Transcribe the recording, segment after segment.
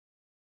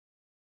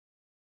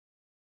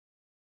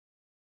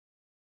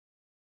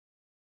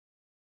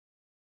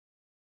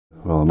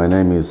Well, my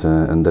name is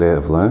André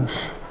Avelãs,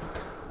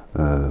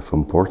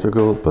 from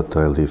Portugal, but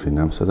I live in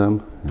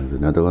Amsterdam, in the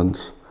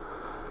Netherlands.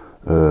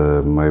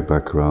 My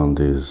background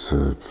is,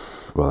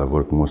 well, I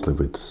work mostly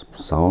with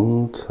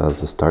sound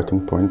as a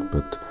starting point,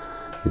 but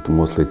it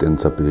mostly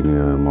ends up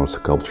being more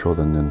sculptural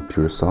than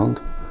pure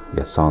sound.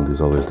 Yeah, sound is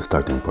always the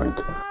starting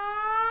point.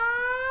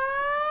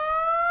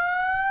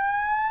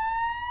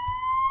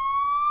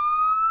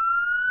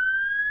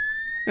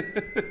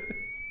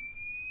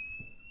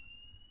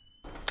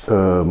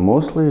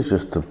 Mostly it's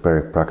just a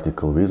very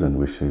practical reason,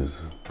 which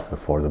is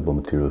affordable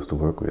materials to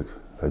work with.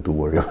 I do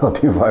worry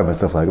about the environment,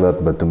 stuff like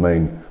that, but the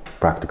main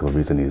practical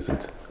reason is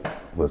it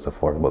was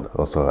affordable.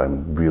 Also, I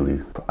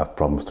have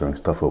problems throwing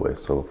stuff away,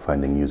 so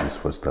finding uses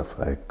for stuff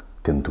I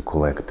tend to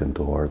collect and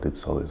to hoard,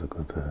 it's always a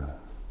good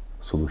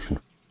solution.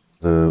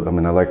 I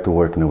like to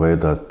work in a way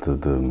that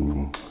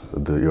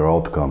your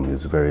outcome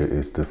is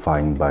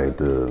defined by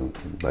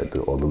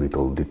all the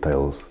little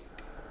details.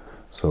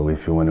 So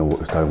if you want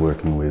to start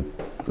working with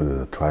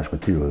trash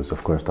materials,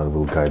 of course that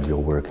will guide your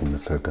work in a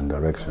certain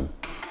direction.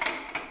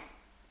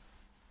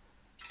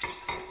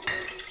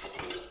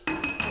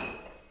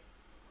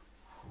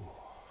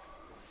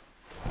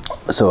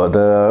 So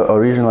the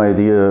original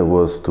idea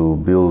was to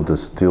build a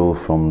still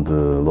from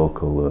the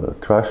local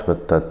trash,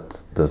 but that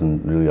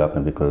doesn't really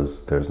happen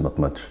because there's not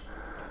much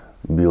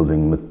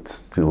building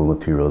still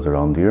materials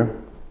around here.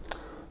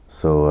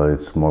 So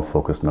it's more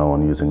focused now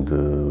on using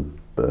the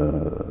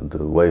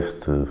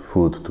waste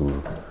food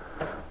to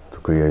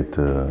create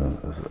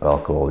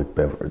alcoholic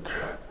beverage.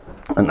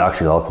 And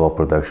actually alcohol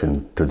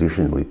production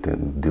traditionally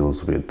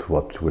deals with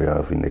what we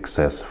have in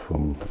excess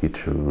from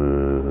each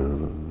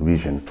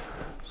region.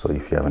 So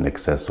if you have an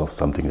excess of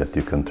something that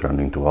you can turn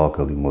into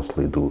alcohol, you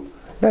mostly do.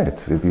 Yeah,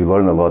 you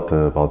learn a lot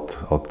about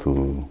how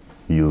to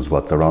use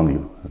what's around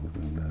you.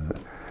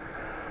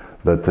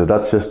 But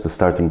that's just the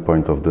starting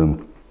point of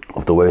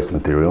the waste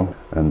material.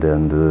 And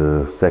then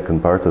the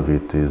second part of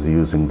it is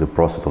using the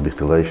process of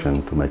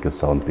distillation to make a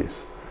sound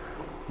piece.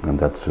 And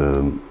that's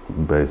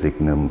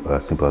basically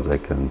as simple as I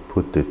can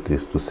put it,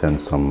 is to send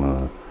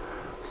some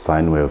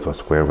sine waves or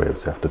square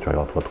waves. You have to try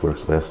out what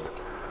works best.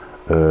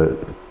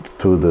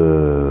 To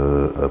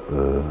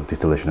the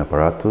distillation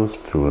apparatus,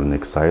 through an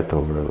exciter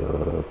or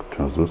a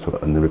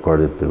transducer, and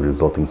recorded the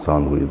resulting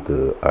sound with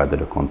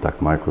either a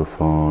contact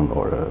microphone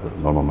or a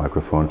normal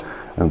microphone,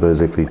 and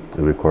basically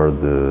record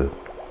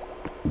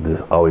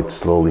how it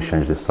slowly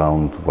changes the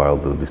sound while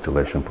the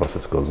distillation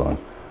process goes on.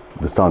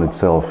 The sound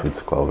itself,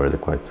 it's already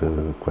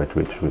quite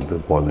rich with the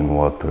boiling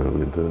water,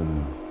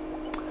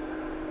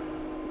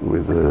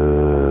 with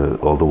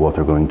all the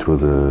water going through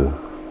the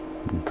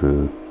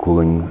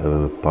cooling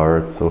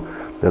part. So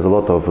there's a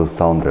lot of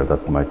sound there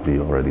that might be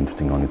already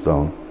interesting on its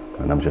own,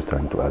 and I'm just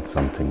trying to add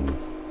something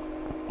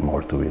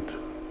more to it.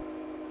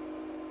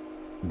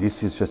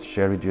 This is just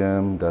cherry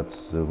jam,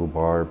 that's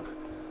rhubarb.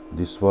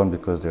 This one,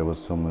 because there was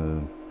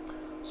some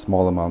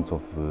small amounts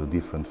of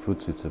different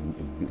fruits, it's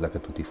like a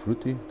tutti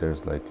frutti.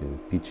 There's like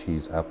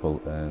peaches, apple,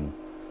 and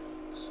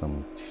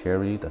some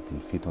cherry that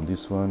will fit on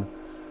this one,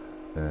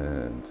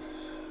 and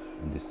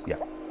this, yeah.